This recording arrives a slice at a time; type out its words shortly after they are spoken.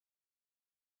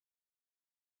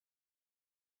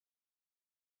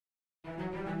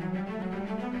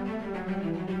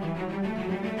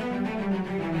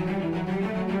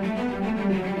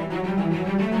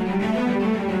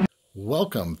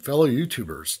Welcome, fellow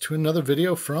YouTubers, to another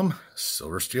video from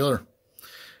Silver Stealer.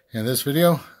 In this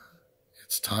video,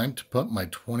 it's time to put my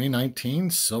 2019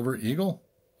 Silver Eagle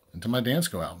into my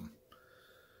Dansco album.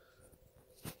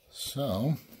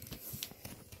 So,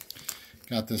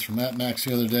 got this from AtMax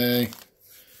the other day.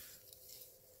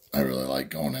 I really like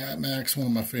going to AtMax, one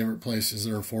of my favorite places.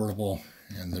 They're affordable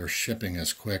and their shipping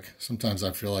is quick. Sometimes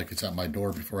I feel like it's at my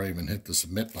door before I even hit the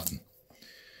submit button.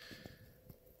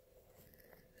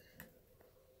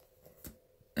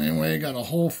 Anyway, got a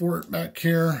hole for it back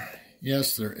here.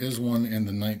 Yes, there is one in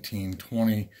the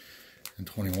 1920 and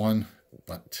 21,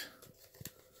 but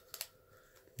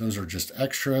those are just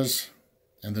extras,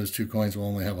 and those two coins will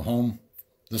only have a home.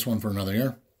 This one for another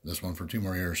year, this one for 2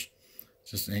 more years.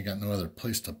 Just ain't got no other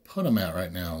place to put them at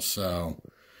right now. So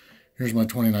here's my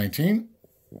 2019.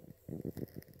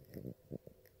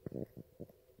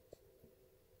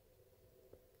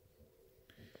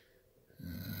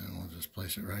 And we'll just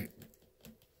place it right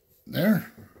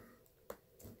there.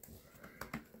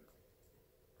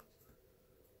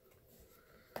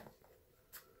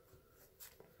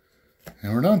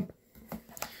 And we're done.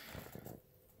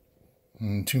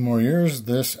 In 2 more years,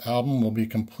 this album will be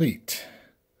complete.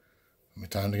 It'll be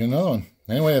time to get another one.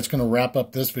 Anyway, that's going to wrap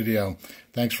up this video.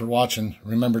 Thanks for watching.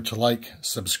 Remember to like,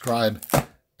 subscribe,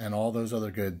 and all those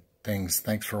other good things.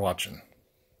 Thanks for watching.